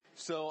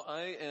So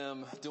I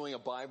am doing a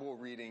Bible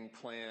reading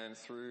plan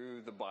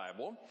through the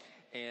Bible,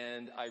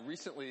 and I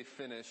recently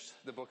finished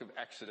the book of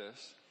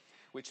Exodus,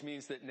 which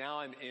means that now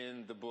I'm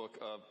in the book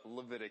of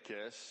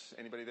Leviticus.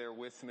 Anybody there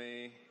with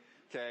me?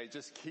 Okay,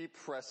 just keep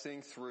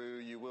pressing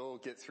through. You will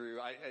get through.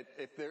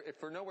 If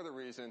for no other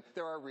reason,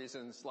 there are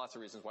reasons, lots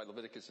of reasons why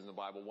Leviticus is in the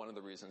Bible. One of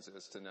the reasons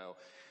is to know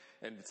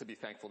and to be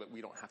thankful that we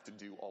don't have to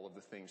do all of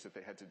the things that they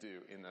had to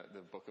do in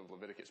the book of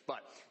Leviticus. But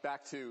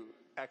back to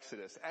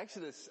Exodus.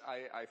 Exodus,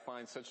 I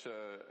find such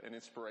an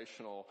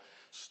inspirational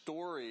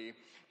story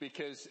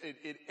because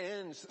it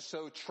ends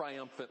so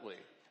triumphantly.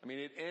 I mean,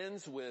 it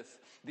ends with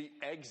the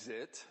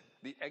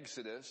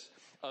exodus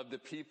of the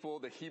people,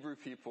 the Hebrew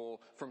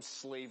people from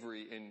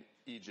slavery in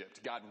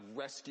Egypt. God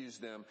rescues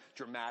them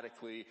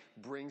dramatically,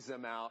 brings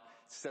them out,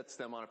 sets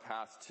them on a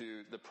path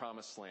to the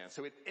promised land.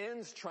 So it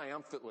ends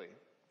triumphantly.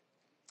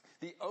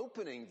 The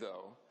opening,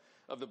 though,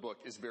 of the book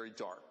is very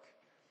dark.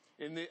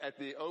 At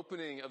the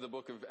opening of the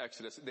book of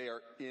Exodus, they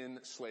are in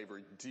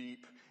slavery,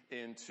 deep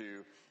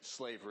into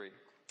slavery.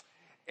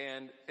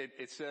 And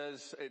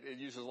it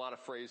uses a lot of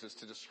phrases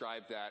to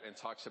describe that and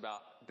talks about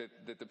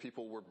that the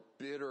people were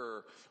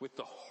bitter with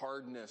the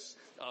hardness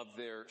of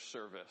their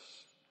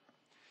service.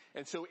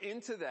 And so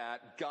into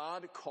that,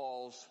 God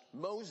calls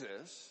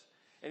Moses,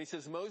 and he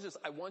says, Moses,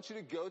 I want you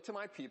to go to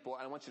my people,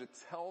 and I want you to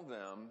tell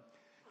them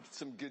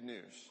some good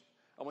news.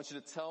 I want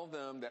you to tell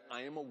them that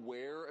I am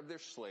aware of their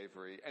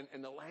slavery.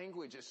 And the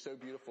language is so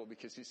beautiful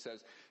because he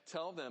says,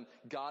 tell them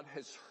God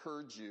has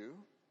heard you,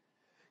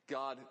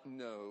 God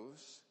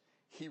knows,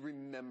 he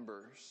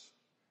remembers,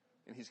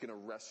 and he's going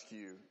to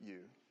rescue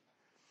you.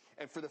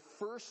 And for the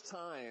first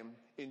time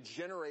in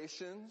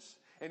generations,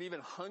 and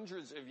even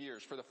hundreds of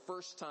years, for the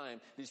first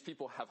time, these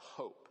people have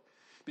hope.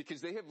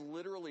 Because they have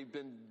literally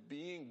been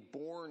being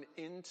born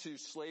into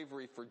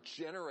slavery for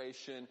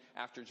generation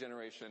after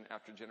generation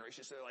after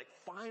generation. So they're like,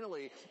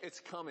 finally,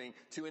 it's coming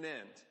to an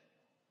end.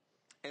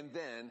 And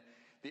then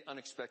the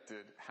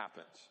unexpected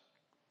happens.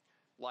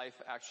 Life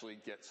actually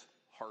gets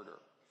harder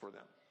for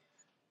them.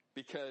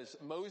 Because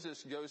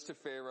Moses goes to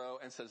Pharaoh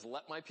and says,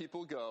 let my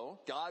people go.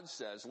 God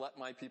says, let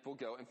my people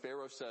go. And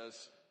Pharaoh says,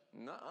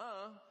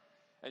 nuh-uh.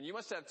 And you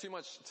must have too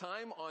much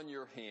time on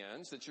your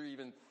hands that you're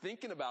even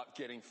thinking about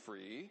getting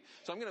free.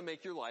 So I'm going to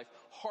make your life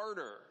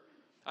harder.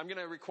 I'm going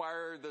to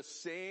require the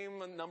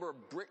same number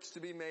of bricks to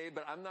be made,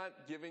 but I'm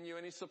not giving you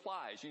any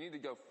supplies. You need to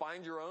go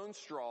find your own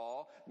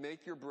straw,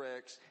 make your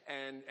bricks,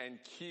 and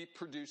keep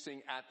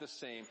producing at the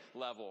same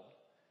level.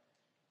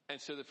 And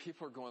so the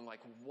people are going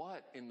like,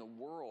 what in the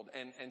world?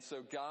 And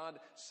so God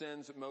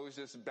sends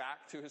Moses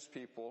back to his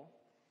people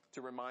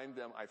to remind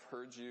them, I've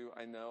heard you,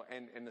 I know.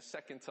 And the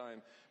second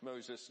time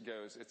Moses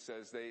goes, it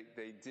says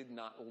they did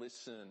not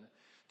listen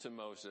to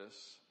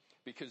Moses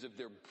because of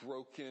their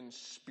broken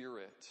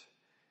spirit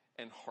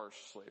and harsh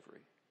slavery.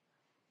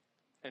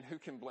 And who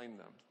can blame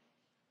them?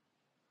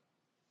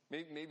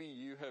 Maybe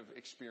you have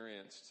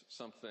experienced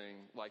something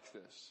like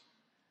this,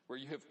 where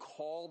you have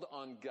called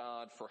on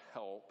God for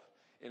help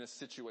in a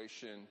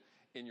situation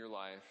in your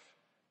life,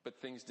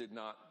 but things did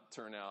not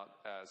turn out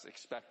as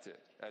expected,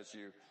 as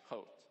you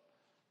hoped.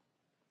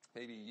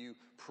 Maybe you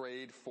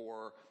prayed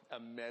for a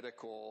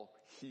medical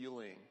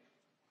healing,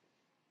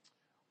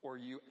 or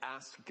you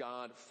asked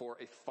God for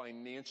a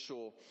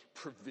financial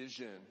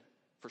provision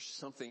for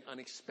something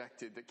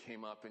unexpected that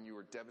came up and you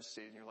were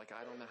devastated and you're like,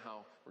 I don't know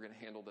how we're going to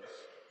handle this.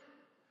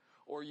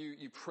 Or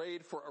you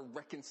prayed for a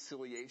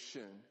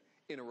reconciliation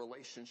in a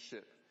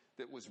relationship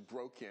that was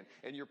broken,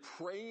 and you're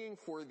praying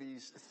for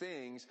these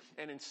things,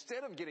 and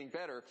instead of getting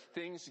better,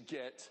 things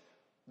get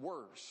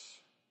worse.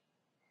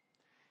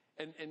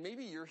 And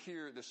maybe you're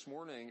here this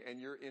morning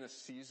and you're in a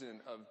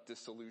season of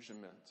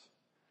disillusionment.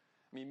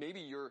 I mean,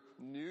 maybe you're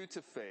new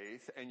to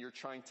faith and you're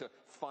trying to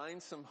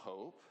find some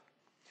hope.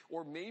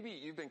 Or maybe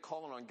you've been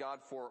calling on God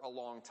for a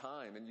long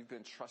time and you've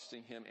been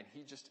trusting him and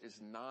he just is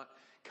not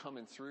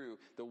coming through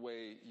the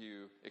way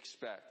you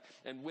expect.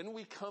 And when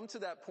we come to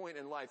that point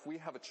in life, we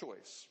have a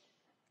choice.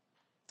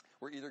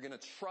 We're either going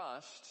to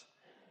trust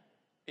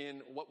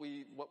in what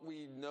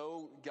we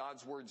know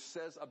God's word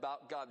says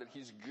about God, that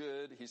he's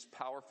good, he's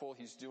powerful,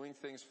 he's doing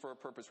things for a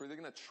purpose. We're either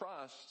going to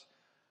trust,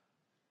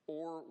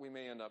 or we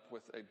may end up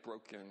with a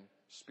broken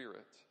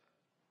spirit.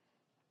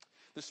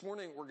 This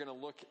morning we're going to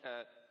look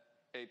at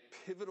a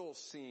pivotal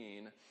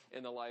scene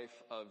in the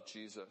life of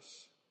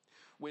Jesus,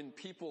 when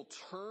people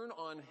turn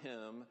on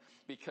him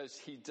because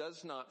he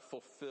does not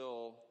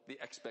fulfill the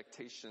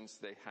expectations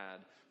they had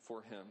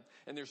for him.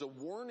 And there's a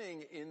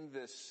warning in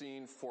this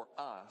scene for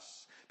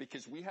us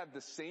because we have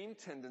the same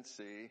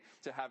tendency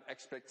to have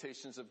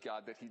expectations of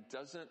God that he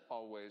doesn't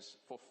always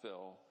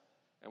fulfill,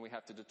 and we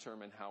have to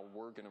determine how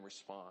we're going to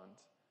respond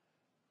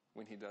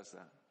when he does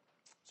that.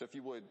 So if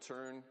you would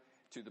turn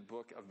to the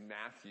book of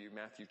Matthew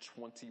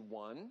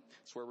 21.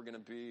 That's where we're going to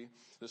be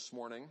this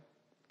morning.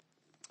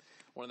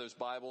 One of those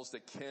Bibles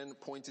that Ken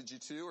pointed you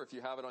to, or if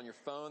you have it on your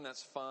phone,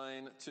 that's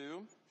fine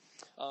too.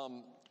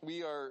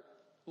 We are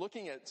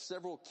looking at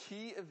several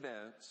key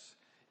events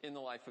in the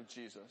life of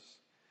Jesus.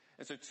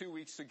 And so 2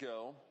 weeks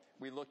ago,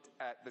 we looked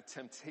at the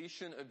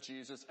temptation of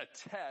Jesus,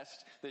 a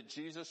test that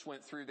Jesus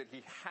went through that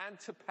he had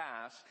to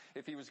pass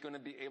if he was going to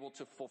be able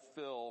to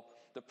fulfill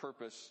the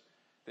purpose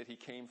that he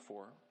came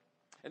for.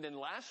 And then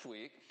last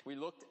week, we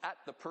looked at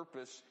the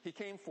purpose he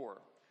came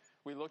for.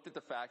 We looked at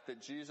the fact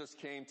that Jesus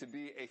came to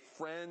be a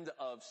friend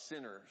of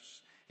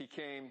sinners. He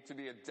came to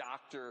be a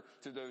doctor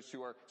to those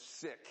who are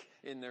sick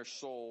in their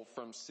soul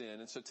from sin.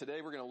 And so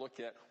today we're going to look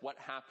at what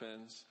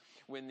happens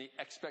when the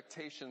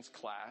expectations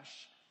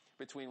clash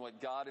between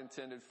what God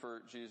intended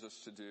for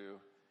Jesus to do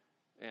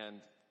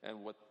and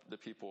what the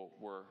people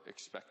were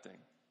expecting.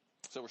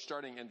 So we're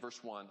starting in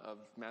verse 1 of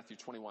Matthew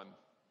 21.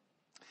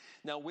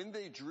 Now when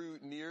they drew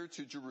near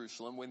to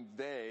Jerusalem, when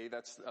they,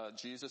 that's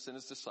Jesus and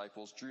his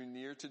disciples, drew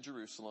near to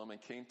Jerusalem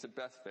and came to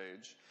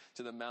Bethphage,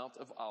 to the Mount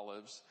of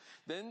Olives,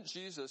 then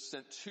Jesus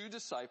sent 2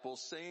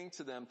 disciples, saying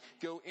to them,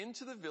 "Go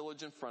into the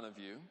village in front of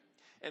you,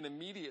 and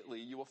immediately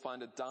you will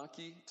find a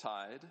donkey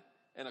tied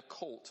and a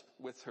colt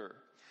with her.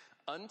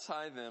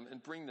 Untie them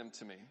and bring them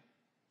to me.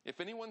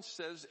 If anyone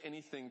says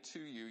anything to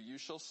you, you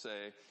shall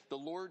say, 'The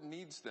Lord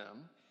needs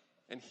them,'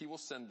 and he will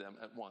send them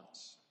at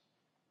once."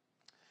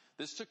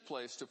 This took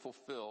place to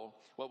fulfill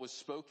what was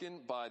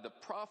spoken by the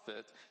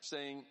prophet,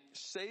 saying,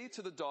 "Say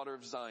to the daughter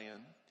of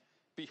Zion,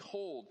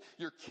 behold,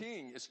 your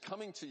king is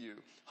coming to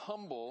you,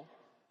 humble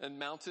and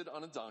mounted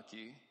on a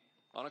donkey,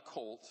 on a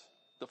colt,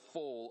 the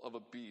foal of a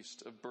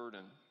beast of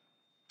burden."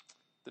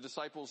 The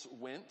disciples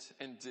went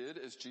and did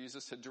as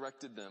Jesus had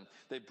directed them.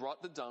 They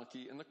brought the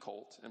donkey and the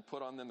colt and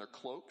put on them their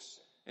cloaks,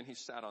 and he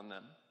sat on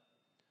them.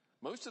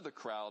 Most of the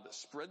crowd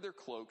spread their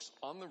cloaks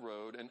on the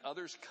road, and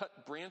others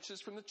cut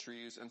branches from the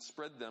trees and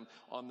spread them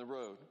on the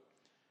road.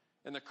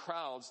 And the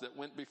crowds that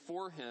went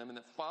before him and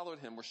that followed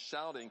him were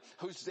shouting,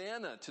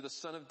 "Hosanna to the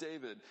Son of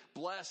David!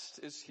 Blessed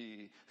is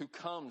he who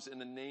comes in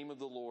the name of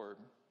the Lord!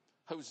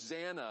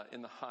 Hosanna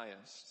in the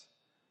highest!"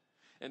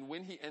 And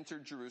when he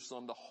entered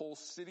Jerusalem, the whole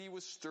city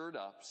was stirred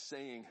up,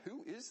 saying,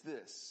 "Who is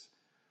this?"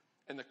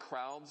 And the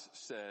crowds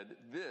said,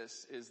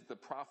 "This is the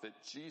prophet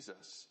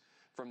Jesus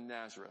from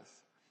Nazareth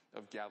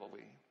of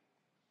Galilee."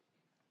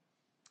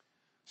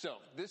 So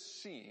this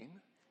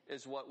scene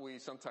is what we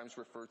sometimes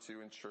refer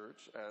to in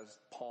church as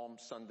Palm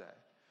Sunday,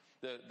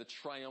 the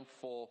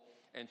triumphal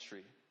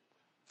entry.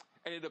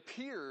 And it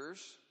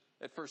appears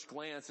at first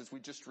glance, as we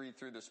just read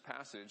through this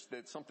passage,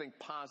 that something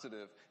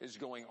positive is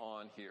going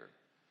on here.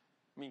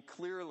 I mean,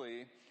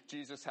 clearly,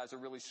 Jesus has a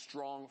really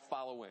strong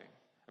following.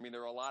 I mean,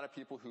 there are a lot of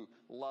people who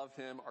love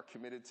him, are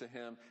committed to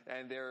him,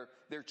 and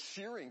they're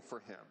cheering for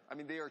him. I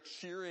mean, they are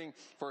cheering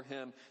for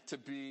him to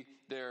be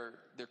their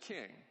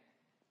king.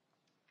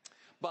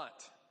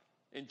 But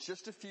in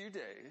just a few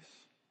days,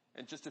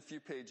 and just a few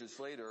pages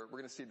later, we're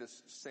going to see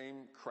this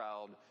same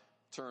crowd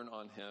turn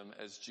on him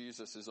as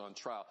Jesus is on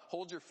trial.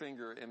 Hold your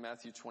finger in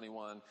Matthew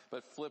 21,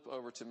 but flip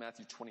over to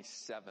Matthew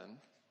 27.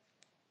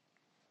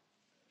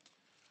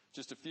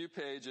 Just a few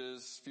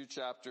pages, few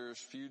chapters,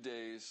 few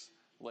days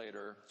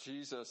later,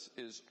 Jesus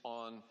is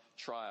on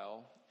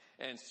trial.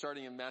 And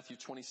starting in Matthew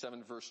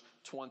 27 verse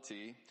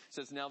 20, it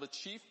says, "Now the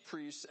chief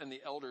priests and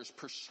the elders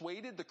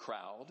persuaded the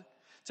crowd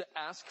to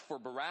ask for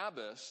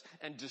Barabbas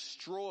and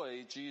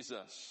destroy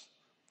Jesus.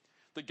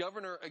 The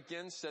governor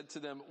again said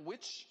to them,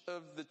 'Which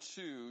of the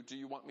two do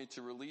you want me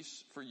to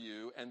release for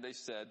you?' And they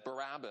said,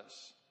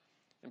 'Barabbas.'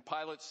 And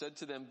Pilate said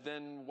to them,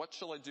 'Then what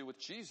shall I do with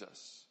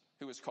Jesus,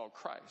 who is called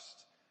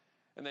Christ?'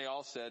 And they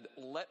all said,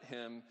 'Let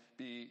him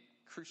be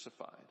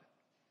crucified.'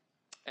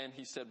 And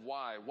he said,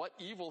 'Why? What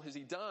evil has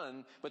he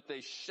done?' But they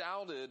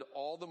shouted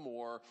all the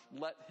more,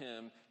 'Let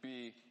him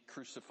be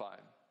crucified.'"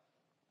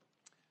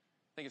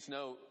 I think it's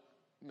no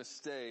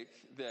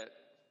mistake that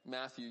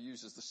Matthew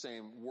uses the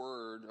same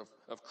word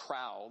of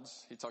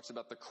crowds. He talks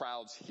about the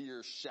crowds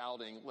here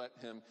shouting, "Let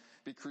him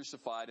be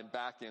crucified." And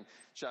back in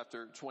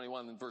chapter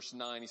 21 and verse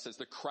 9, he says,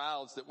 "The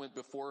crowds that went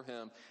before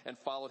him and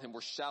followed him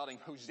were shouting,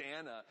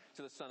 'Hosanna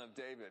to the Son of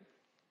David.'"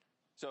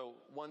 So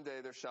one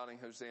day they're shouting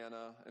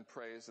Hosanna and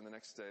praise, and the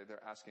next day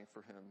they're asking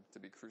for him to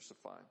be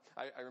crucified.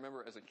 I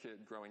remember as a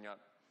kid growing up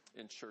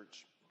in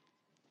church,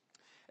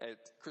 at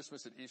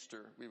Christmas and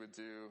Easter, we would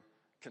do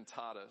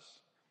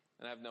cantatas.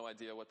 And I have no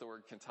idea what the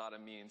word cantata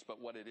means, but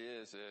what it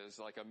is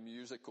like a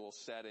musical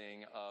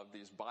setting of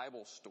these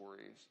Bible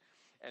stories.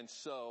 And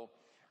so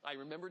I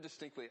remember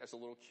distinctly as a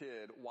little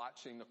kid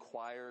watching the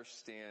choir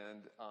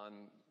stand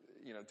on,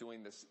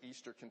 doing this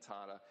Easter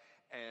cantata,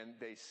 and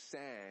they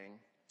sang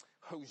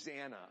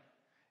Hosanna.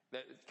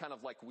 That kind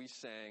of like we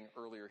sang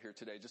earlier here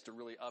today, just a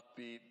really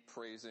upbeat,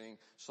 praising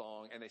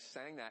song. And they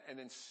sang that. And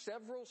then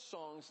several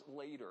songs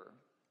later,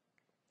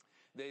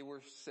 they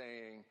were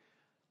saying,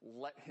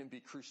 "Let him be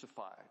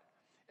crucified."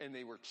 And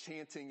they were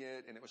chanting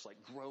it, and it was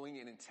like growing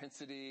in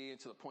intensity, and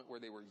to the point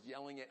where they were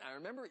yelling it. I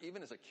remember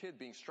even as a kid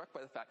being struck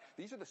by the fact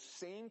these are the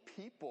same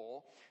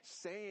people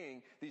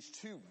saying these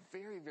two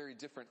very, very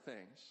different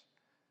things.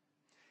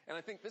 And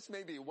I think this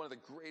may be one of the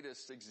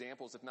greatest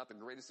examples, if not the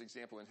greatest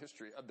example in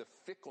history, of the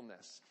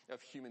fickleness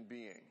of human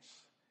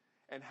beings.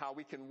 And how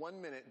we can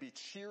one minute be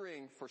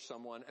cheering for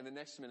someone and the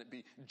next minute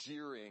be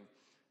jeering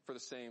for the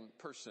same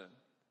person.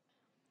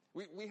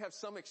 We have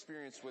some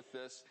experience with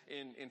this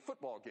in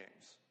football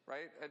games,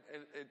 right?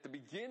 At the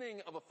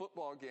beginning of a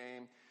football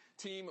game,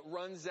 team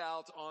runs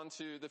out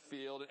onto the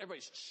field and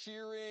everybody's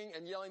cheering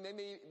and yelling. They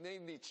may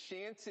be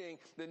chanting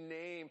the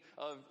name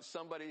of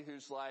somebody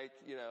who's like,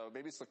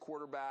 maybe it's the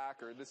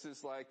quarterback, or this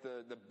is like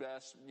the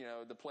best,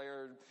 the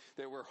player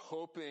that we're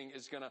hoping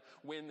is going to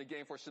win the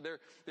game for us. So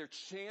they're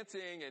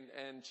chanting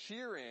and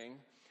cheering.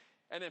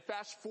 And then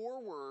fast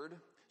forward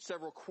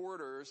several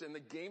quarters and the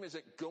game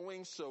isn't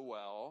going so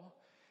well.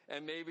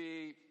 And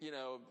maybe,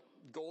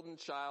 Golden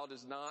Child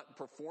is not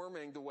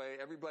performing the way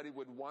everybody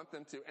would want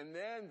them to. And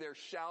then they're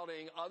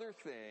shouting other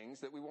things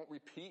that we won't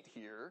repeat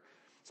here,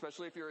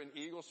 especially if you're an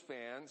Eagles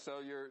fan.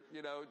 So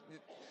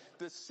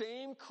the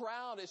same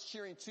crowd is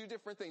cheering two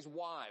different things.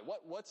 Why?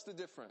 What's the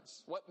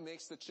difference? What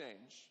makes the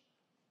change?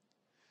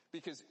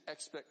 Because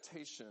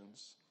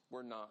expectations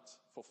were not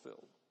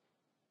fulfilled.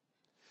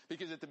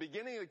 Because at the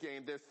beginning of the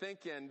game, they're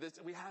thinking,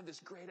 we have this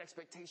great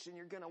expectation.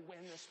 You're going to win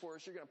this for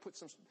us. You're going to put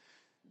some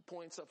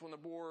points up on the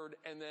board,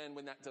 and then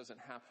when that doesn't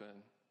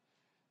happen,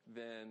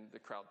 then the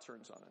crowd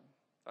turns on him.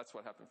 That's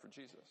what happened for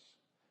Jesus.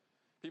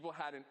 People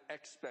had an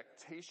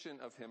expectation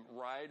of him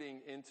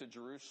riding into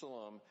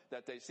Jerusalem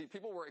that day. See,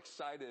 people were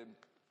excited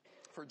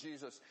for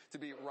Jesus to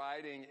be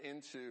riding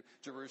into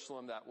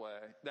Jerusalem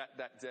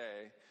that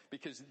day,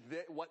 because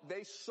what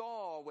they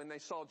saw when they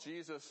saw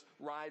Jesus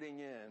riding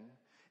in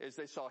is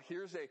they saw,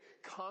 here's a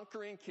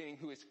conquering king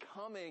who is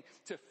coming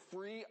to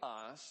free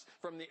us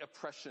from the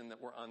oppression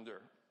that we're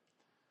under.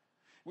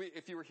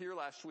 If you were here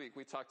last week,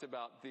 we talked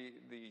about the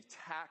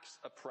tax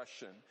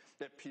oppression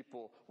that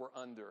people were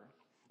under,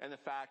 and the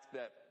fact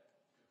that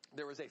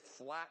there was a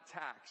flat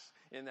tax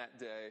in that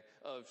day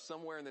of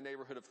somewhere in the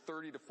neighborhood of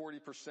 30 to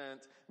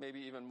 40%, maybe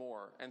even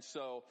more. And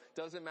so it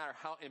doesn't matter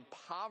how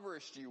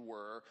impoverished you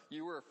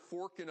were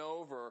forking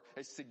over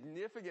a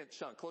significant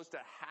chunk, close to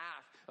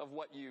half of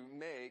what you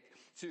make,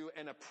 to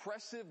an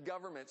oppressive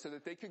government so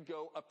that they could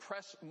go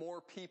oppress more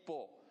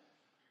people.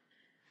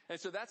 And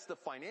so that's the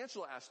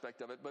financial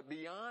aspect of it. But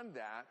beyond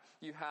that,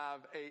 you have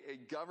a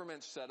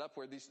government set up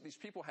where these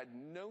people had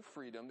no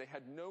freedom. They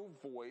had no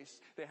voice.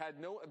 They had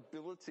no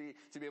ability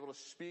to be able to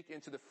speak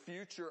into the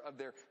future of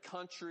their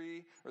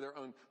country or their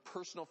own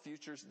personal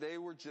futures. They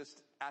were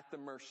just at the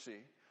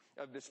mercy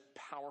of this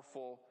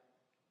powerful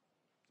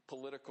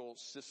political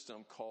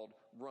system called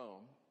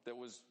Rome that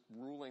was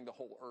ruling the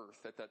whole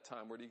earth at that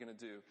time. What are you going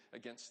to do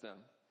against them?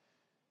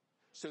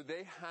 So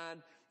they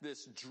had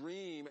this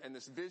dream and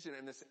this vision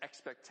and this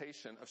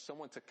expectation of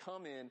someone to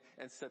come in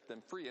and set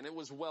them free. And it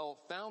was well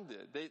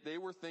founded. They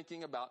were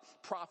thinking about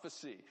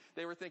prophecy.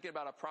 They were thinking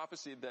about a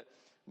prophecy that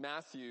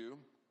Matthew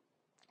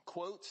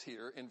quotes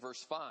here in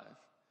verse 5.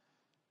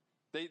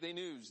 They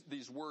knew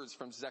these words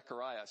from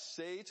Zechariah.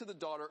 Say to the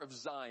daughter of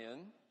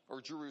Zion,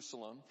 or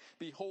Jerusalem,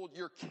 behold,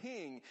 your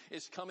king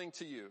is coming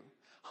to you,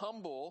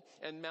 humble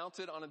and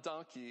mounted on a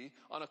donkey,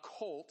 on a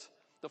colt,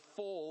 the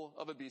foal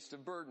of a beast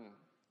of burden.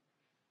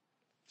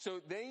 So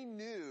they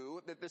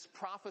knew that this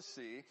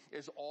prophecy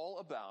is all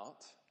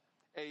about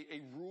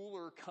a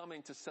ruler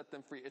coming to set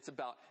them free. It's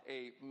about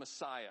a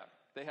Messiah.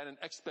 They had an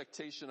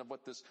expectation of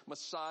what this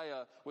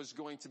Messiah was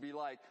going to be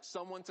like.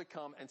 Someone to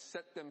come and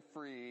set them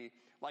free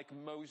like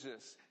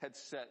Moses had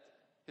set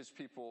his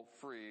people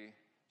free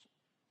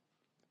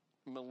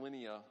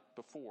millennia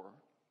before.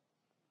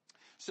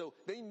 So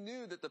they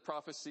knew that the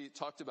prophecy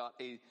talked about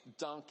a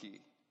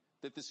donkey,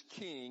 that this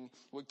king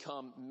would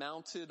come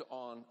mounted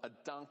on a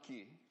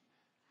donkey.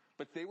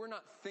 But they were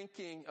not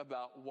thinking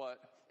about what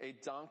a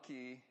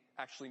donkey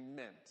actually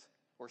meant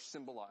or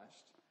symbolized.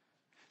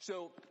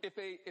 So if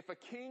a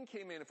king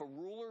came in, if a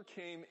ruler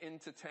came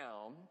into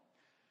town,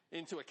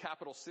 into a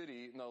capital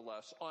city, no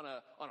less, on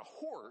a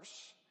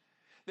horse,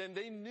 then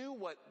they knew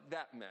what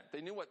that meant.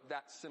 They knew what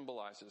that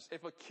symbolizes.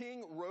 If a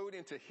king rode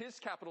into his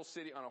capital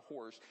city on a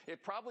horse,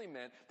 it probably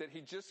meant that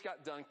he just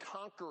got done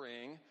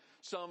conquering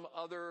some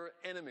other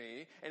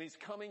enemy, and he's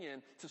coming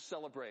in to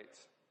celebrate.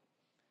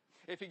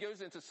 If he goes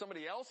into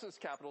somebody else's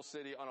capital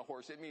city on a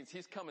horse, it means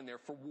he's coming there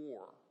for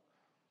war.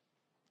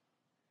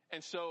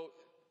 And so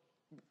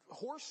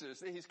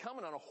horses, he's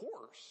coming on a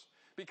horse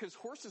because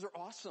horses are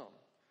awesome.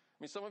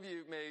 I mean, some of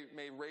you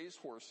may raise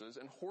horses,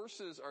 and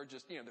horses are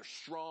just, they're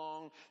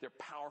strong, they're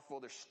powerful,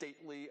 they're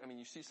stately. I mean,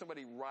 you see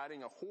somebody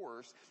riding a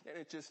horse, and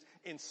it just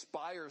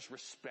inspires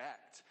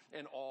respect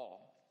and awe.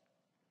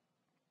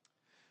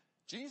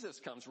 Jesus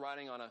comes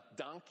riding on a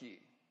donkey.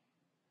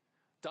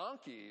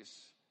 Donkeys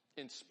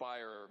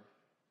inspire,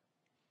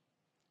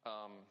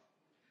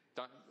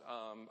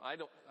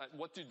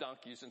 what do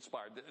donkeys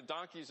inspire?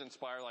 Donkeys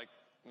inspire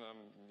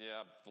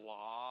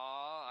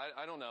blah.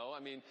 I don't know. I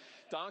mean,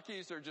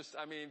 donkeys are just,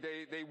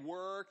 they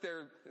work,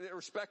 they're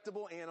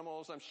respectable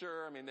animals, I'm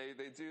sure. I mean,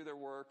 they do their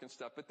work and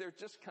stuff, but they're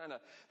just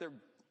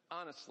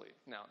honestly,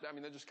 now,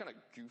 they're just kind of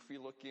goofy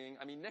looking.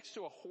 I mean, next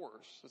to a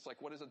horse, it's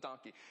like, what is a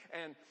donkey?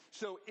 And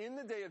so in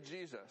the day of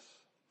Jesus,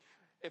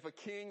 if a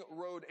king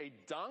rode a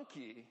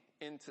donkey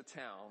into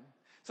town,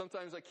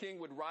 Sometimes a king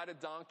would ride a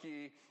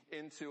donkey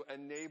into a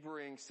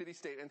neighboring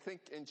city-state. And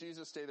think in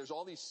Jesus' day, there's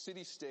all these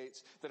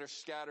city-states that are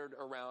scattered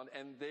around,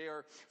 and they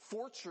are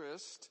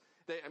fortressed.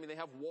 They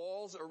have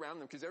walls around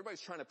them because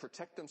everybody's trying to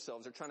protect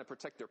themselves. They're trying to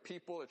protect their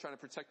people. They're trying to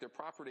protect their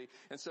property.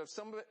 And so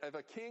if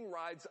a king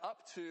rides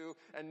up to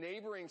a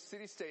neighboring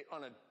city-state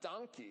on a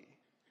donkey,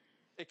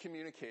 it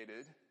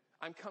communicated,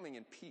 I'm coming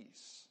in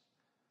peace.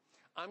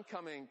 I'm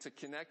coming to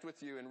connect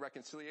with you in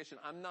reconciliation.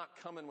 I'm not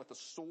coming with a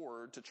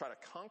sword to try to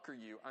conquer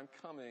you. I'm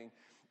coming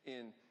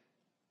in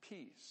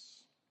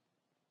peace.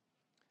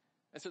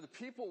 And so the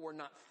people were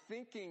not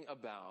thinking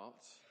about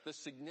the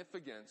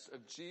significance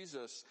of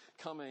Jesus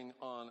coming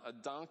on a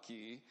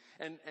donkey.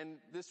 And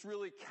this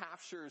really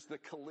captures the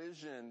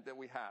collision that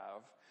we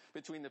have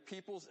between the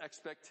people's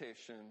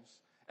expectations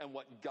and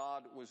what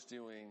God was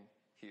doing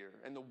here.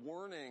 And the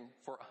warning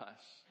for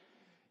us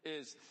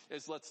is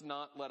let's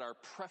not let our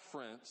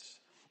preference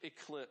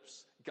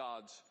eclipse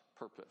God's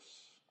purpose.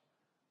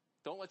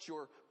 Don't let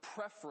your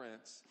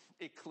preference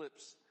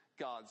eclipse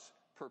God's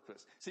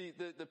purpose. See,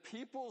 the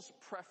people's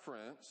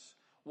preference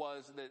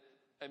was that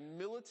a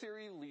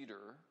military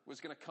leader was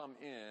going to come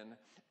in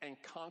and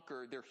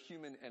conquer their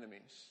human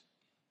enemies.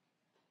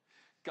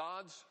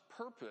 God's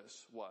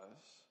purpose was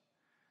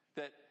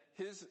that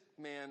his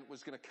man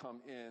was going to come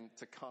in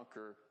to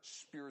conquer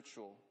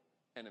spiritual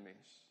enemies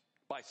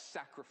by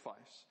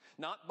sacrifice,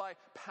 not by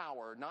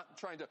power, not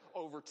trying to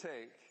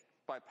overtake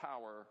by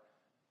power,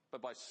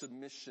 but by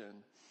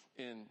submission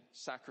in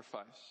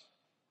sacrifice.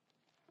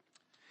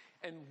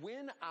 And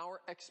when our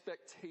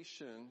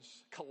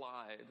expectations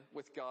collide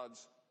with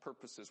God's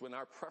purposes, when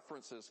our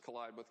preferences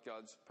collide with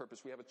God's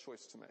purpose, we have a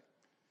choice to make.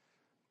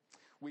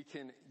 We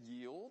can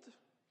yield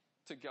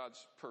to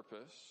God's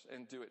purpose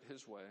and do it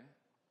his way,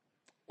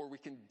 or we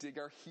can dig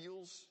our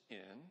heels in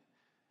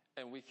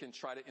and we can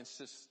try to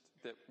insist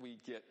that we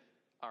get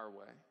our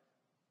way.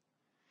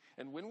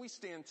 And when we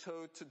stand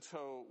toe to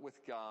toe with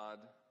God,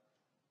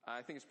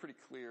 I think it's pretty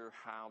clear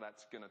how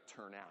that's going to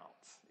turn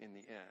out in the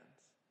end.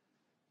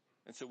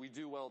 And so we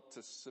do well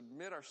to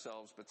submit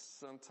ourselves, but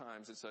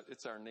sometimes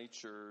it's our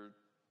nature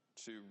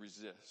to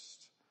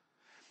resist.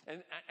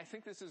 And I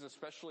think this is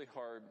especially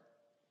hard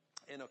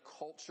in a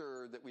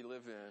culture that we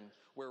live in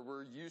where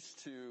we're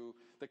used to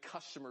the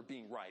customer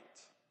being right.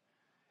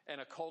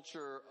 And a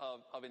culture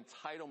of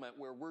entitlement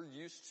where we're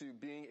used to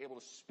being able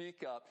to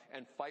speak up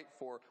and fight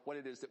for what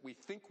it is that we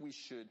think we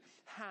should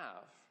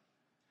have.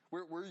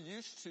 We're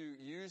used to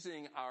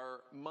using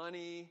our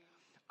money,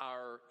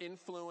 our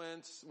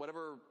influence,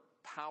 whatever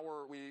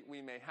power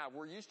we may have.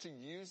 We're used to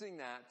using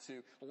that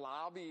to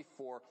lobby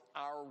for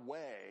our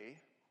way,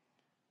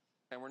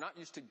 and we're not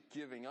used to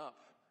giving up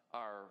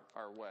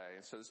our way.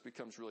 And so this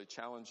becomes really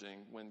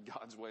challenging when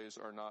God's ways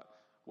are not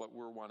what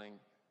we're wanting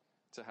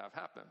to have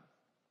happen.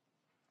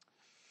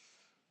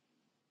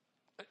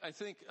 I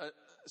think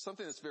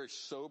something that's very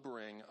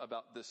sobering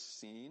about this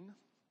scene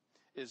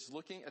is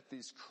looking at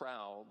these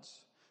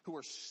crowds who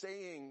are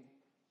saying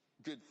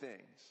good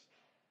things.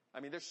 I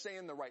mean, they're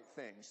saying the right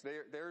things.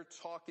 They're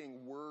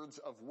talking words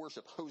of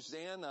worship.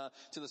 Hosanna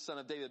to the Son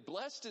of David.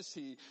 Blessed is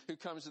he who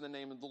comes in the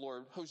name of the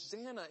Lord.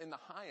 Hosanna in the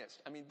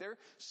highest. I mean, they're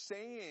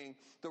saying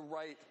the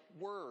right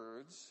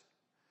words,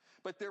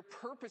 but their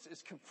purpose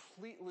is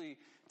completely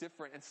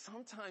different. And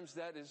sometimes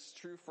that is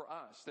true for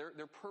us.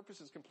 Their purpose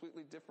is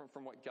completely different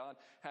from what God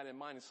had in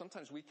mind. And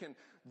sometimes we can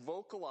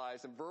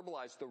vocalize and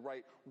verbalize the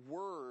right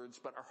words,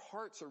 but our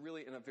hearts are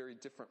really in a very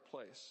different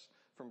place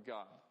from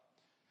God.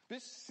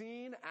 This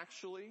scene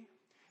actually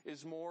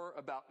is more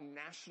about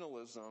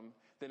nationalism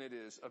than it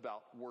is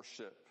about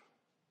worship.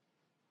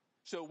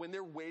 So when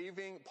they're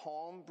waving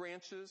palm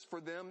branches,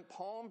 for them,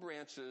 palm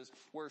branches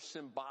were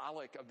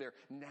symbolic of their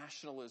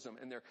nationalism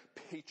and their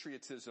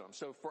patriotism.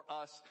 So for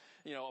us,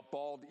 a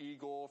bald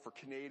eagle, for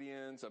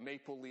Canadians, a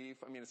maple leaf.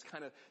 I mean,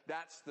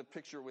 that's the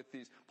picture with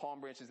these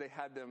palm branches. They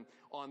had them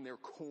on their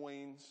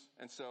coins.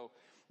 And so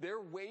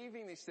they're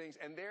waving these things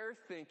and they're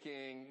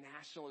thinking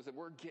nationalism.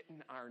 We're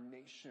getting our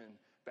nation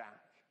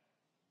back.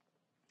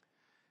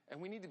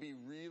 And we need to be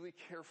really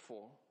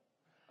careful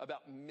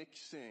about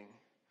mixing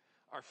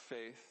our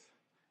faith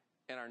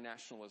and our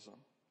nationalism.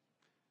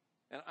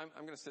 And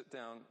I'm going to sit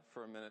down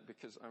for a minute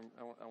because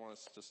I want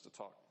us just to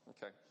talk.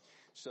 Okay.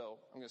 So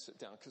I'm going to sit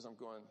down because I'm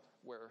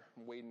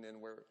wading in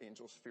where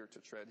angels fear to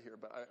tread here.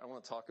 But I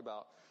want to talk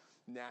about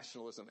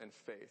nationalism and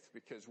faith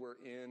because we're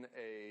in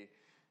a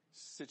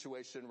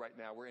situation right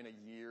now. We're in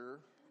a year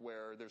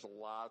where there's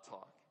a lot of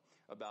talk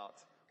about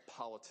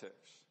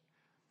politics.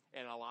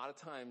 And a lot of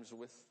times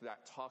with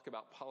that talk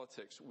about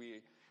politics,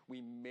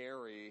 we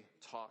marry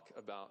talk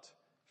about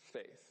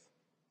faith.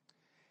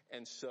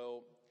 And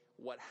so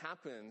what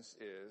happens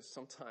is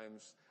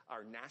sometimes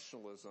our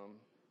nationalism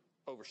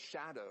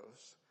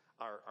overshadows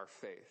our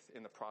faith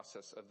in the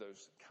process of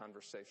those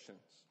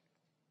conversations.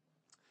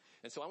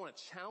 And so I want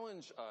to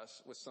challenge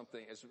us with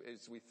something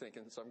as we think.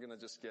 And so I'm going to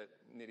just get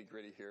nitty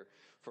gritty here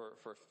for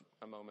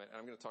a moment. And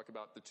I'm going to talk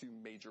about the two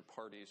major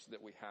parties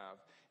that we have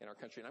in our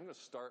country. And I'm going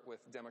to start with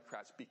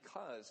Democrats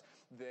because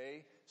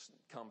they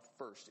come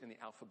first in the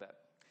alphabet.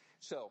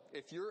 So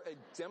if you're a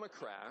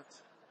Democrat,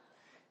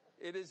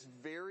 it is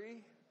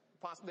very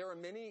possible. There are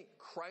many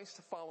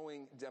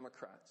Christ-following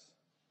Democrats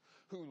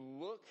who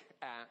look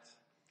at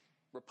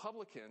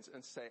Republicans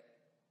and say,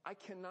 I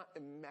cannot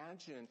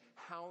imagine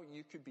how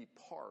you could be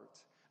part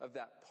of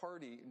that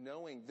party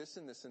knowing this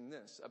and this and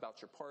this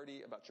about your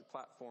party, about your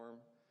platform.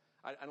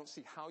 I don't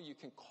see how you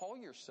can call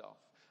yourself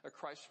a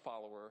Christ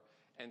follower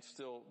and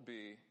still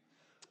be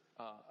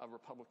a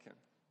Republican.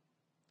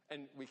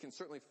 And we can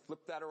certainly flip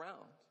that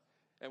around.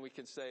 And we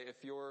can say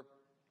if you're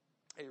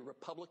a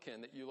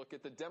Republican, that you look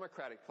at the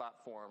Democratic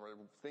platform or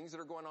things that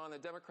are going on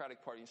in the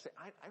Democratic Party, you say,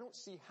 I don't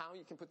see how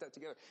you can put that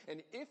together.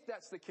 And if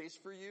that's the case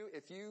for you,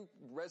 if you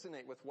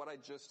resonate with what I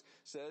just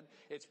said,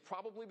 it's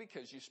probably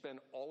because you spend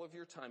all of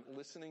your time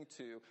listening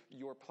to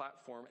your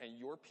platform and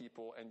your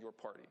people and your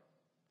party.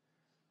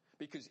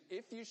 Because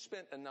if you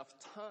spent enough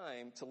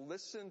time to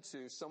listen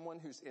to someone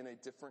who's in a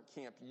different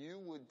camp, you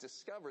would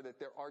discover that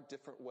there are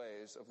different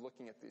ways of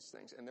looking at these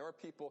things. And there are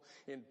people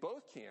in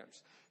both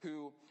camps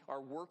who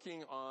are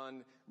working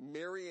on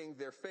marrying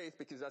their faith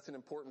because that's an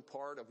important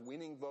part of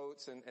winning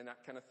votes and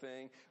that kind of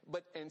thing.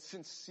 And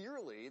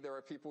sincerely, there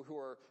are people who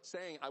are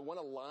saying, I want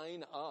to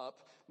line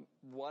up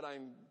what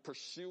I'm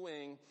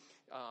pursuing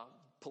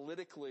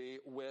politically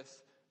with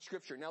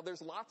Scripture. Now,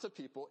 there's lots of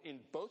people in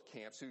both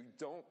camps who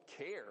don't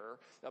care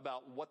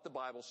about what the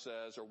Bible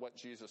says or what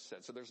Jesus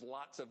said. So there's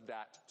lots of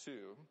that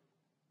too.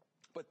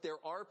 But there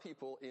are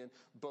people in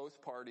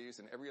both parties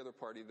and every other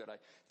party that I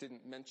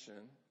didn't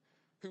mention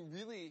who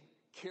really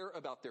care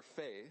about their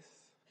faith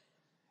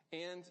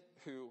and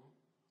who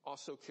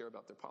also care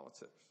about their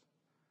politics.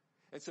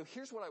 And so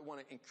here's what I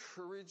want to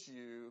encourage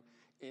you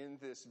in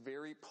this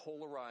very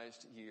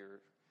polarized year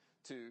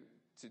to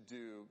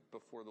do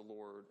before the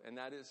Lord. And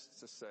that is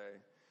to say,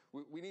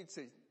 we need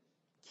to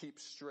keep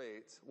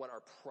straight what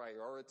our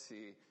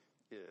priority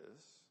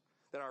is.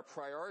 That our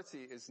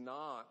priority is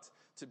not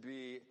to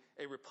be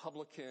a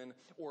Republican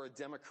or a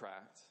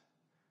Democrat.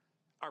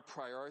 Our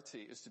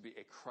priority is to be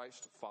a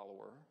Christ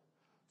follower,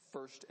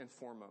 first and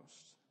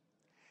foremost.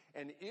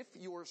 And if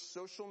your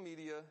social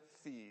media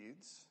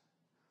feeds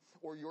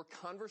or your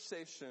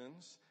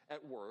conversations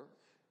at work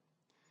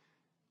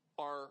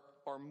are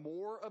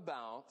more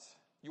about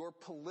your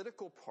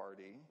political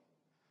party,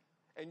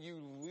 and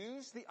you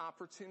lose the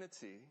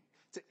opportunity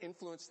to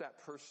influence that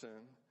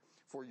person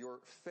for your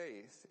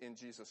faith in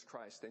Jesus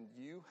Christ, then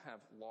you have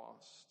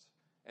lost,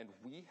 and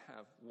we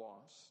have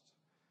lost.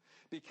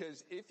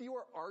 Because if you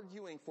are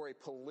arguing for a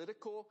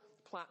political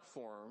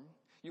platform,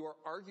 you are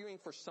arguing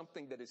for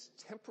something that is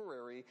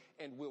temporary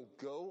and will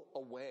go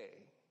away.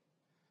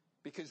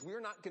 Because we're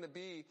not going to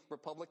be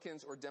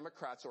Republicans or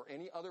Democrats or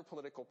any other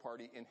political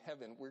party in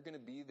heaven. We're going to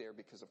be there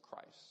because of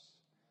Christ.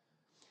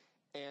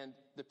 And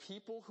the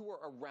people who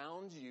are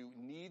around you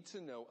need to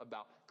know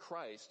about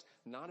Christ,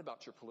 not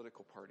about your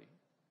political party.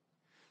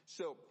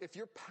 So if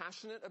you're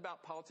passionate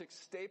about politics,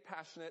 stay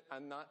passionate.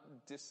 I'm not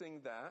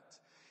dissing that.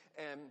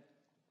 And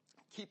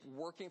keep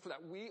working for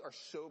that. We are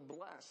so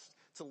blessed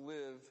to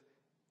live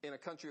in a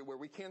country where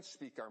we can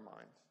speak our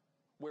mind,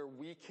 where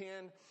we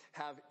can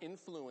have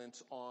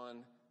influence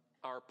on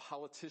our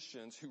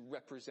politicians who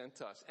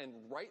represent us and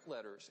write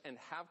letters and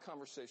have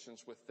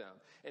conversations with them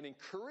and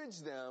encourage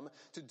them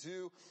to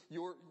do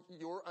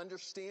your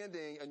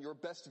understanding and your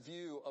best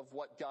view of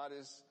what God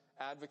is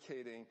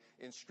advocating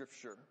in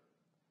Scripture.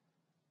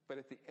 But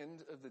at the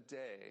end of the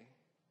day,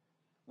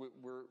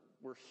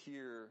 we're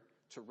here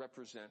to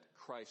represent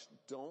Christ.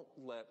 Don't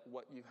let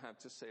what you have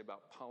to say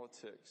about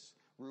politics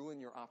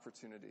ruin your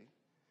opportunity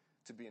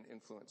to be an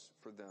influence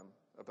for them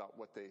about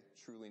what they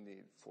truly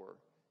need for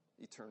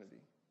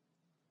eternity.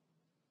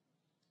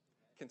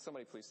 Can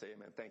somebody please say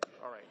amen? Thank you.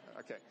 All right.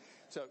 Okay.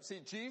 So see,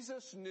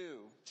 Jesus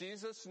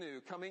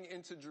knew coming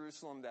into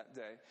Jerusalem that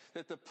day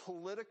that the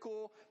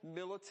political,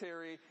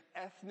 military,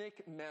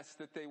 ethnic mess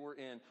that they were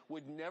in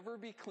would never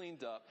be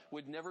cleaned up,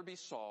 would never be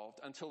solved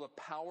until the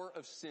power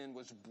of sin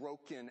was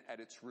broken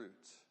at its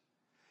root.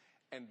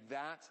 And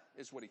that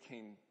is what he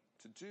came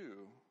to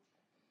do.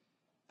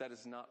 That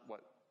is not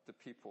what the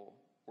people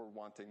were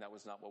wanting. That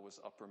was not what was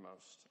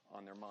uppermost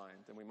on their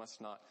mind. And we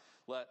must not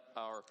let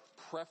our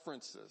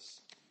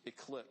preferences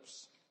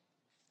eclipse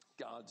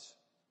God's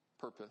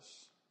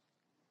purpose.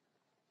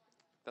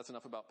 That's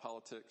enough about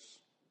politics.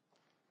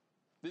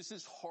 This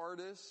is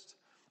hardest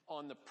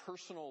on the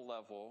personal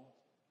level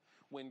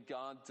when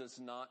God does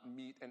not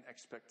meet an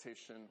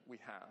expectation we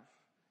have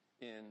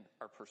in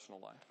our personal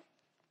life.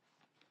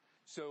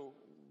 So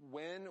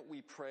when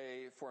we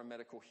pray for a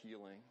medical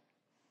healing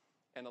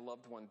and a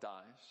loved one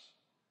dies,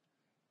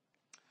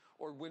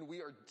 or when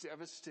we are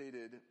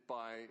devastated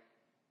by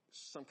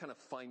some kind of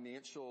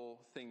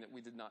financial thing that we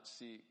did not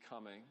see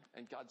coming,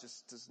 and God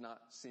just does not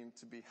seem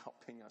to be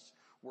helping us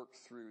work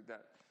through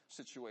that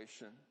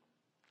situation.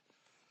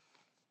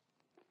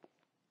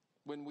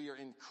 When we are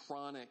in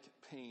chronic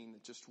pain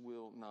that just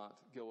will not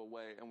go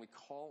away, and we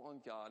call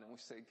on God and we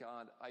say,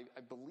 God, I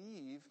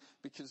believe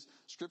because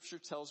Scripture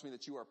tells me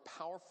that you are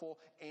powerful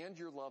and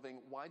you're loving.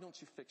 Why don't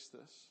you fix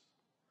this?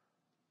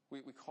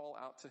 We call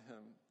out to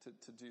him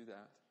to do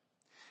that.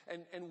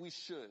 And we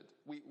should.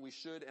 We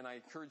should, and I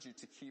encourage you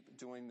to keep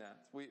doing that.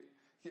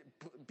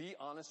 Be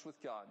honest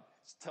with God.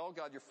 Tell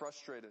God you're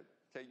frustrated.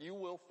 Okay, you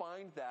will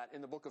find that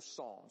in the book of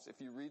Psalms.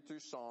 If you read through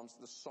Psalms,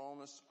 the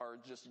psalmists are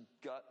just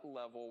gut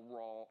level,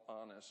 raw,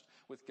 honest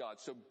with God.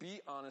 So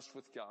be honest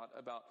with God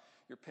about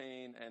your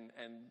pain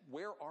and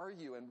where are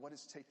you and what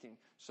is taking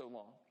so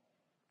long.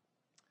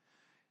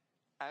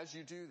 As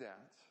you do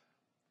that,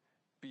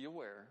 be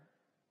aware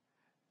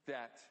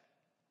that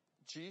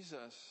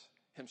Jesus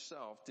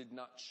himself did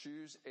not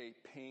choose a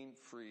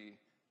pain-free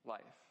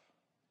life.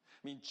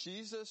 I mean,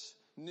 Jesus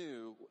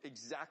knew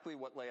exactly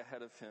what lay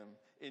ahead of him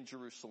in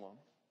Jerusalem.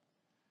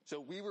 So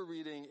we were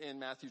reading in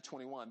Matthew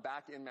 21,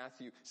 back in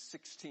Matthew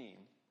 16,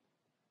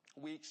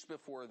 weeks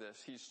before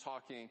this, he's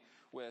talking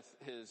with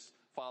his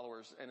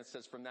followers, and it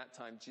says, from that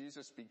time,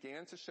 Jesus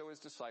began to show his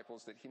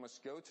disciples that he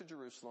must go to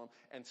Jerusalem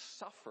and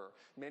suffer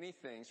many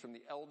things from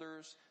the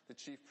elders, the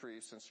chief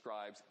priests, and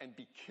scribes, and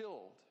be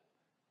killed,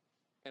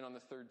 and on the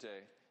third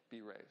day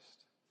be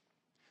raised.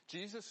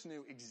 Jesus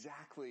knew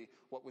exactly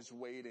what was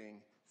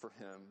waiting for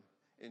him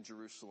in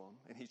Jerusalem,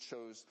 and he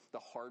chose the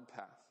hard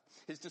path.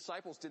 His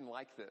disciples didn't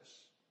like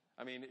this.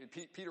 I mean,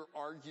 Peter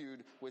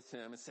argued with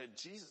him and said,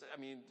 Jesus, I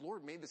mean,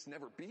 Lord, may this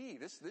never be.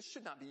 This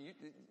should not be,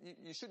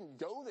 you shouldn't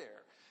go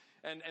there.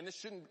 And this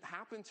shouldn't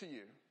happen to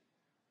you.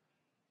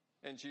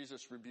 And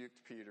Jesus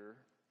rebuked Peter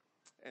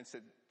and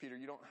said, Peter,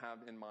 you don't have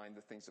in mind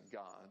the things of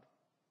God.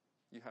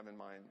 You have in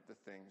mind the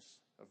things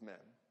of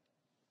men.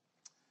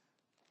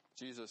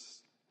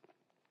 Jesus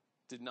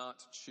did not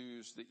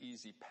choose the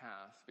easy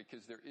path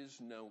because there is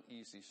no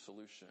easy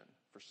solution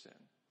for sin.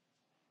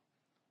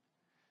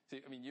 See,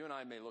 I mean, you and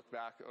I may look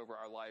back over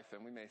our life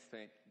and we may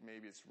think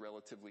maybe it's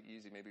relatively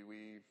easy. Maybe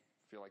we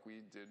feel like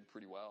we did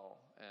pretty well.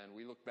 And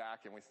we look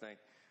back and we think,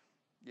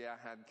 yeah,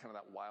 I had kind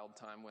of that wild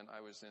time when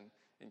I was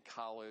in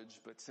college,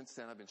 but since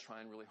then I've been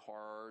trying really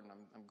hard and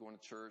I'm going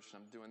to church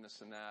and I'm doing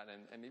this and that.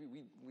 And maybe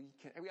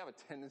we have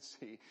a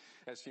tendency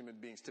as human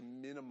beings to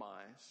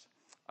minimize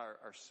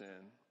our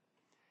sin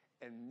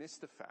and miss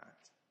the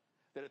fact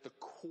that at the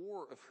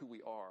core of who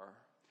we are,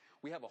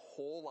 we have a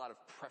whole lot of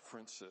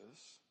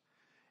preferences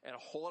and a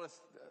whole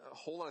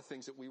lot of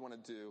things that we want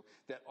to do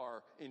that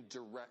are in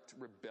direct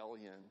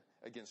rebellion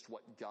against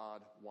what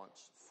God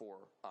wants for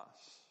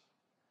us.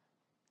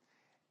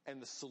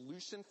 And the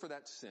solution for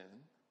that sin,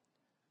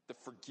 the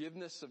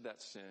forgiveness of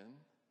that sin,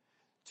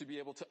 to be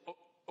able to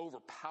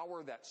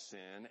overpower that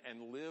sin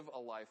and live a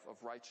life of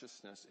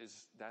righteousness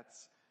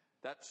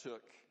that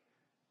took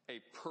a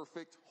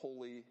perfect,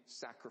 holy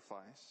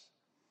sacrifice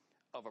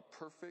of a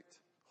perfect,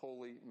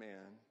 holy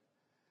man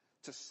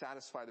to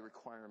satisfy the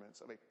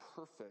requirements of a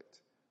perfect,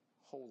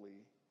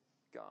 holy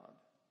God.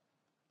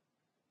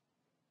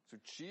 So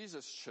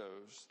Jesus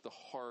chose the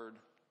hard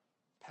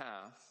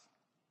path,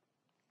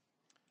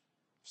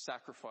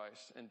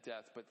 sacrifice and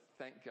death, but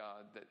thank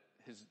God that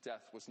his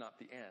death was not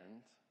the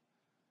end.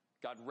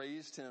 God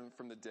raised him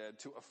from the dead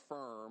to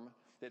affirm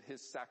that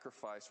his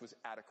sacrifice was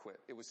adequate.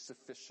 It was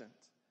sufficient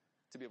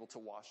to be able to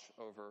wash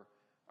over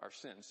our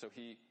sins. So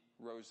he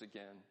rose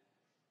again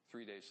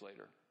 3 days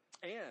later.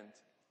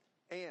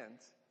 And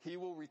he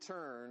will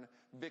return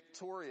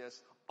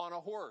victorious on a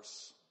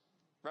horse.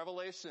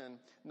 Revelation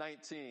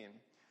 19.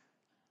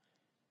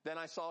 Then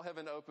I saw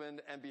heaven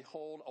opened, and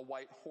behold, a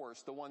white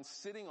horse. The one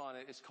sitting on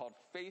it is called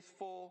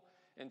Faithful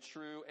and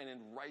True, and in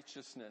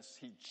righteousness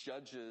he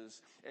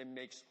judges and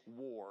makes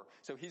war.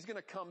 So he's going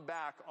to come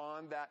back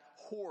on that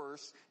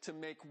horse to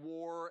make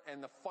war,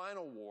 and the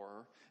final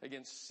war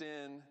against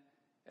sin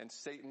and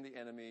Satan the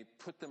enemy,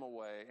 put them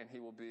away, and he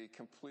will be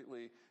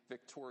completely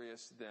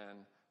victorious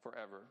then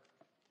forever.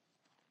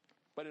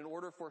 But in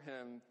order for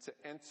him to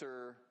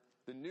enter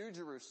the new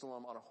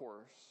Jerusalem on a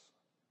horse,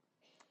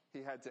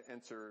 he had to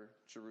enter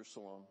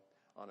Jerusalem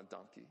on a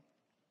donkey.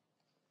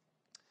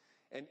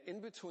 And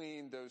in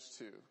between those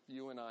two,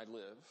 you and I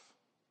live,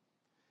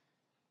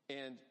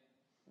 and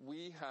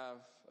we have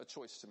a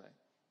choice to make.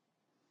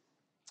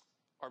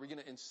 Are we going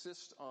to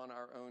insist on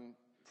our own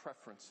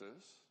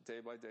preferences day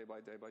by day by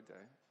day by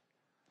day?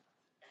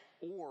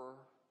 Or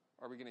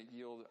are we going to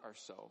yield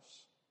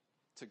ourselves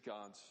to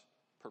God's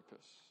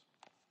purpose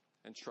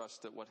and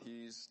trust that what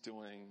he's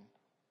doing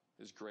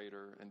is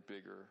greater and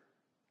bigger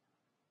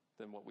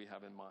than what we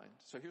have in mind?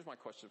 So here's my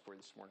question for you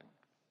this morning.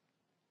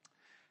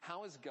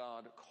 How is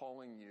God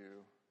calling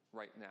you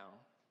right now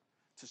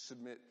to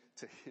submit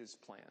to his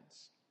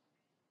plans?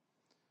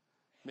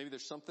 Maybe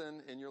there's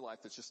something in your life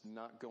that's just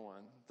not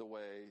going the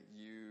way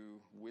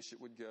you wish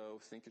it would go,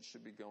 think it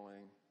should be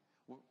going.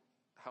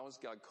 How is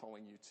God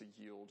calling you to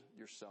yield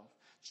yourself?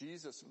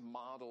 Jesus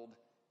modeled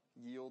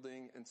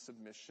yielding and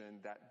submission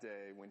that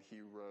day when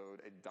he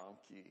rode a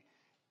donkey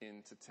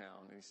into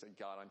town. And he said,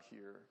 God, I'm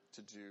here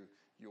to do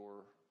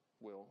your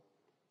will.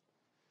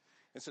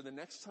 And so the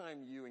next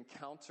time you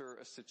encounter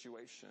a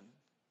situation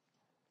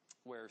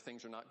where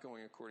things are not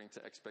going according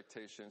to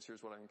expectations,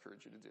 here's what I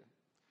encourage you to do.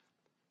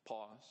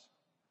 Pause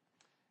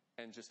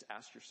and just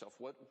ask yourself,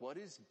 what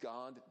is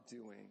God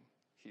doing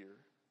here?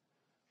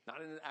 Not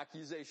in an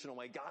accusational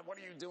way, God, what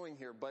are you doing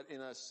here? But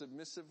in a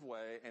submissive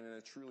way and in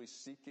a truly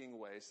seeking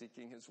way,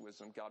 seeking his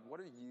wisdom. God,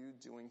 what are you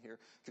doing here?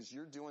 Because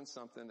you're doing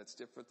something that's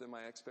different than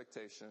my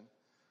expectation,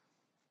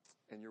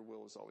 and your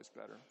will is always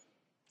better.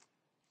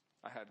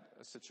 I had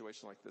a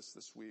situation like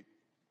this week.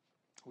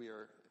 We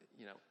are,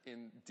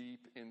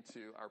 deep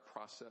into our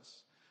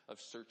process of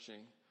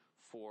searching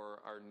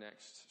for our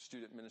next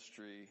student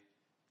ministry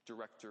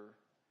director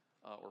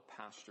or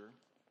pastor.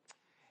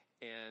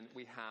 And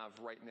we have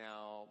right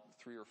now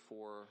 3 or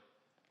 4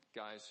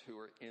 guys who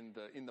are in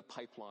the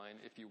pipeline,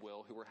 if you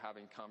will, who we're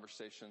having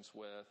conversations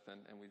with,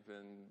 and we've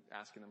been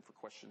asking them for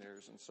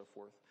questionnaires and so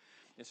forth.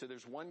 And so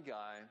there's one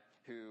guy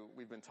who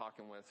we've been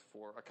talking with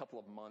for a couple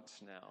of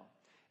months now,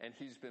 and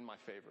he's been my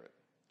favorite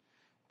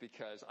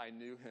because I've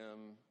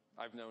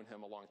known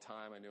him a long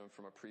time. I knew him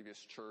from a previous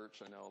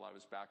church. I know a lot of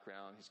his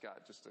background. He's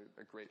got just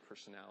a great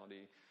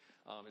personality,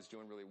 is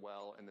doing really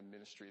well in the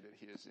ministry that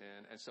he is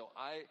in. And so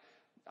I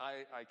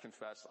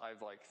confess,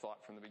 I've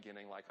thought from the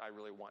beginning, I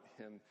really want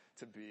him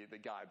to be the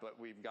guy. But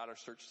we've got our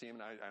search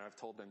team, and I've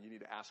told them, you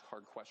need to ask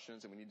hard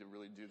questions, and we need to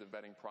really do the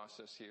vetting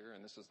process here,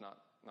 and this is not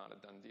a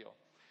done deal.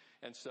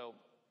 And so,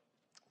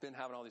 been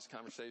having all these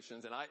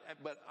conversations, and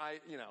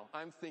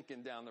I'm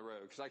thinking down the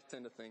road, because I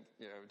tend to think,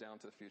 down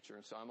to the future.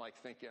 And so I'm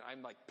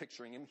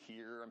picturing him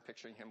here. I'm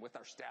picturing him with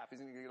our staff. He's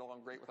going to get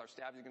along great with our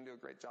staff. He's going to do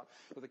a great job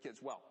with the kids.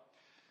 Well,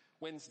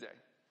 Wednesday,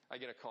 I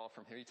get a call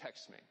from him. He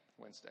texts me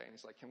Wednesday, and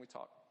he's like, can we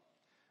talk?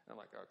 And I'm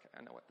like, okay,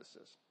 I know what this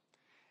is.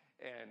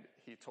 And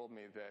he told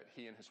me that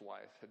he and his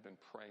wife had been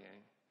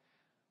praying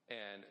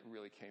and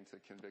really came to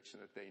the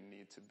conviction that they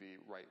need to be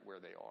right where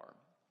they are.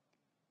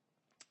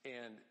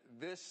 And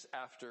this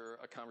after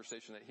a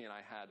conversation that he and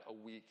I had a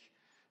week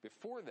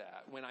before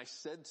that, when I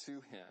said to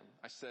him,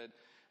 I said,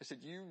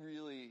 you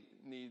really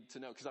need to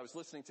know, because I was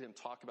listening to him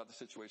talk about the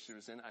situation he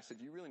was in. I said,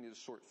 you really need to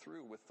sort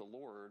through with the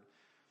Lord.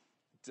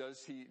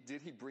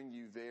 Did he bring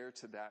you there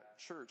to that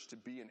church to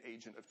be an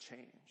agent of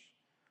change?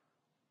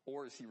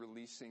 Or is he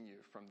releasing you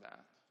from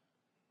that?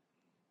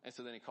 And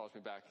so then he calls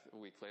me back a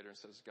week later and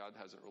says, God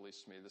hasn't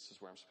released me. This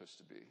is where I'm supposed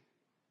to be.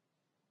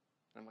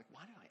 And I'm like,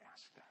 why did I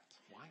ask that?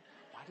 Why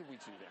did we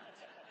do that?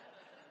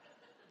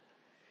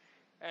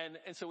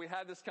 And so we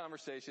had this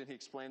conversation. He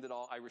explained it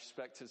all. I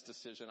respect his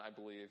decision. I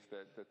believe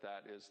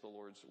that is the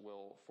Lord's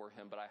will for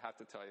him. But I have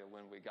to tell you,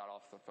 when we got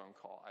off the phone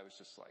call, I was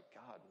just like,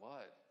 God,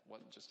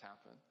 what just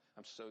happened?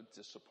 I'm so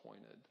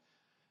disappointed.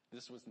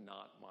 This was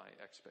not my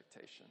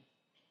expectation.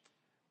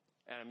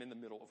 And I'm in the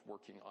middle of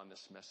working on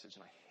this message,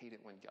 and I hate it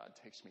when God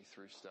takes me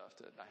through stuff.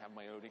 I have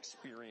my own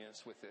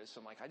experience with this.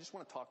 I'm like, I just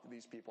want to talk to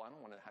these people. I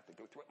don't want to have to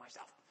go through it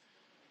myself.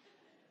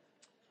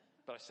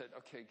 But I said,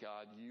 okay,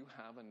 God, you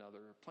have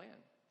another plan.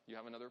 You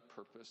have another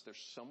purpose.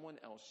 There's someone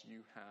else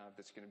you have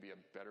that's going to be a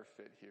better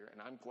fit here.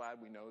 And I'm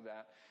glad we know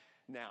that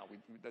now.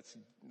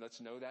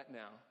 Let's know that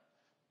now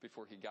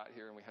before he got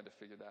here, and we had to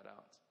figure that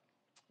out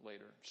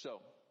later. So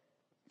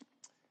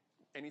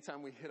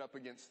anytime we hit up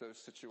against those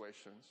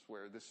situations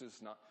where this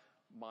is not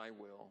my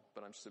will,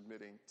 but I'm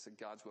submitting to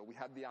God's will, we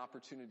have the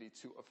opportunity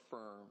to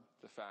affirm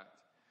the fact,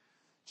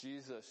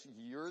 Jesus,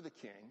 you're the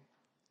king.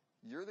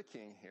 You're the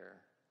king here,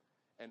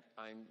 and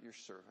I'm your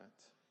servant.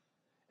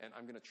 And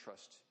I'm going to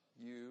trust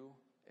you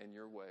and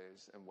your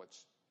ways and what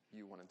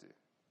you want to do.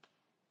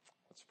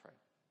 Let's pray.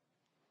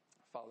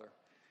 Father,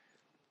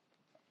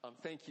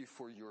 thank you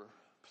for your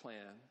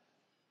plan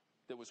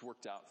that was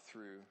worked out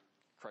through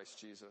Christ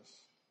Jesus.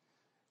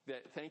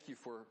 Thank you,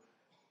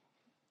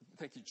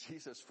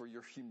 Jesus, for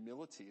your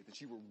humility,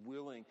 that you were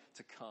willing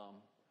to come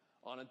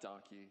on a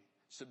donkey,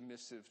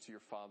 submissive to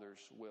your Father's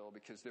will,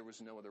 because there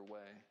was no other way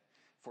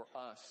for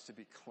us to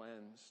be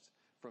cleansed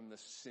from the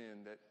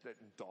sin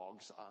that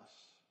dogs us.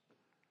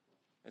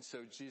 And so,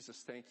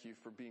 Jesus, thank you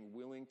for being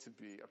willing to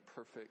be a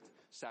perfect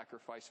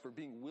sacrifice, for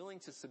being willing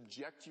to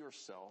subject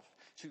yourself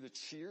to the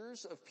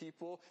cheers of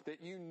people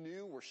that you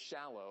knew were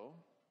shallow,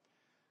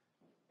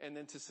 and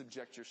then to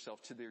subject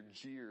yourself to their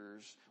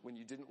jeers when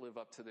you didn't live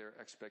up to their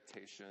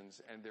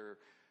expectations and their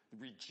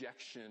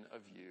rejection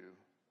of you,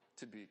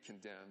 to be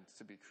condemned,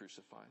 to be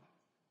crucified.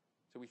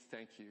 So we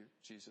thank you,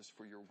 Jesus,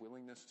 for your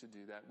willingness to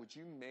do that. Would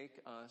you make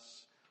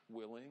us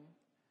willing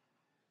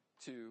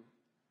to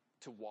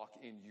walk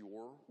in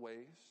your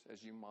ways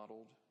as you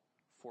modeled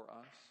for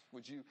us?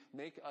 Would you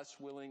make us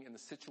willing in the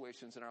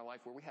situations in our life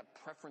where we have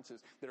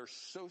preferences that are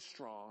so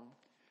strong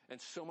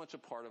and so much a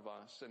part of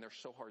us, and they're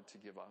so hard to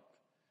give up,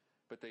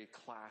 but they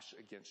clash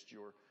against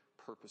your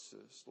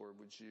purposes? Lord,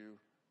 would you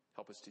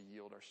help us to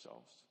yield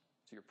ourselves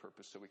to your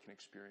purpose so we can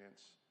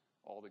experience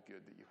all the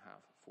good that you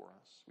have for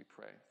us? We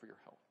pray for your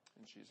help.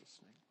 In Jesus'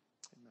 name,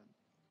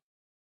 amen.